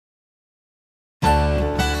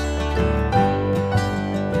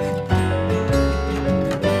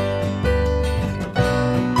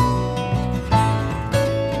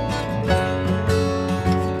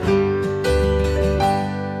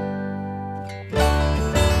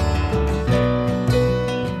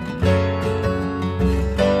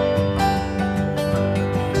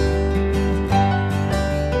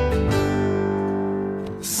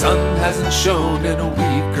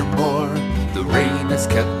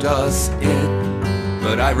kept us in.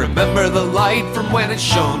 But I remember the light from when it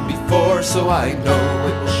shone before, so I know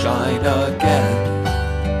it will shine again.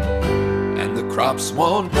 And the crops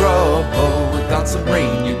won't grow without some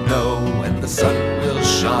rain, you know, and the sun will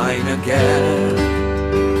shine again.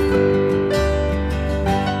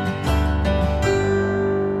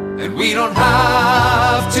 And we don't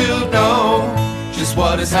have to know just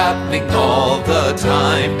what is happening all the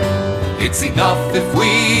time. It's enough if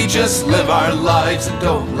we just live our lives and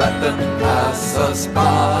don't let them pass us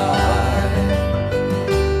by.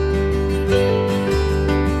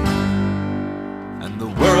 And the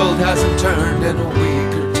world hasn't turned in a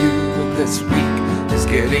week or two, but this week is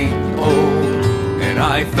getting old. And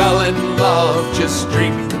I fell in love just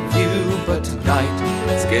dreaming of you, but tonight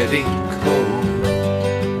it's getting cold.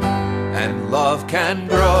 And love can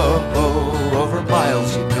grow over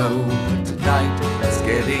miles, you know, but tonight it's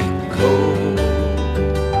getting cold.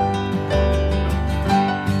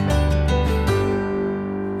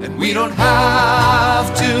 And we don't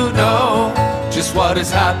have to know just what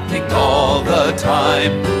is happening all the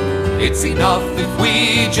time. It's enough if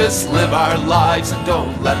we just live our lives and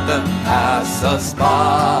don't let them pass us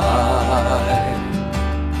by.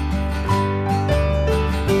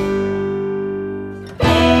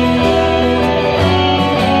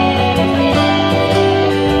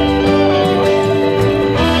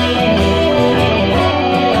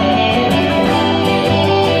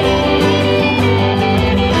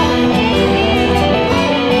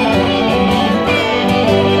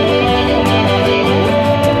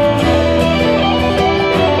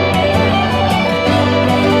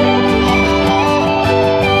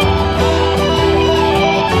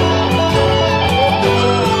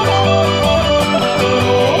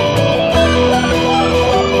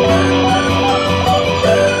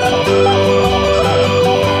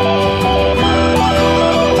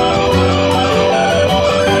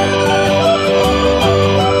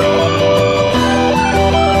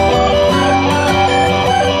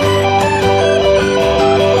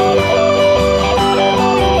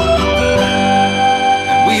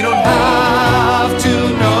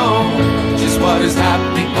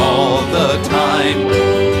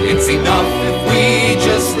 It's enough if we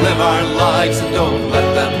just live our lives and don't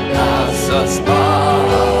let them pass us by.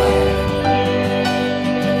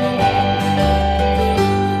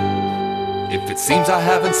 If it seems I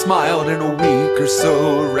haven't smiled in a week or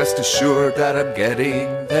so, rest assured that I'm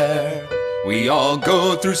getting there. We all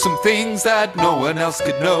go through some things that no one else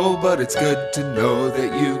could know, but it's good to know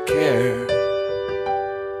that you care.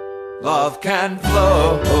 Love can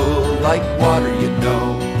flow like water, you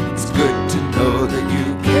know. It's good to know that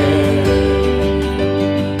you care.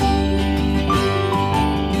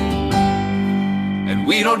 And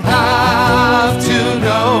we don't have to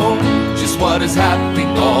know just what is happening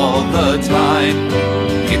all the time.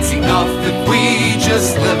 It's enough if we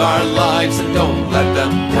just live our lives and don't let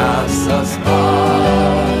them pass us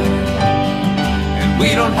by. And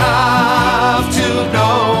we don't have to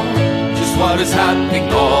know just what is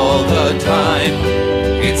happening all the time.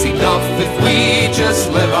 It's enough if we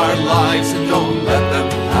just live our lives and don't let them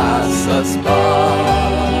pass us by.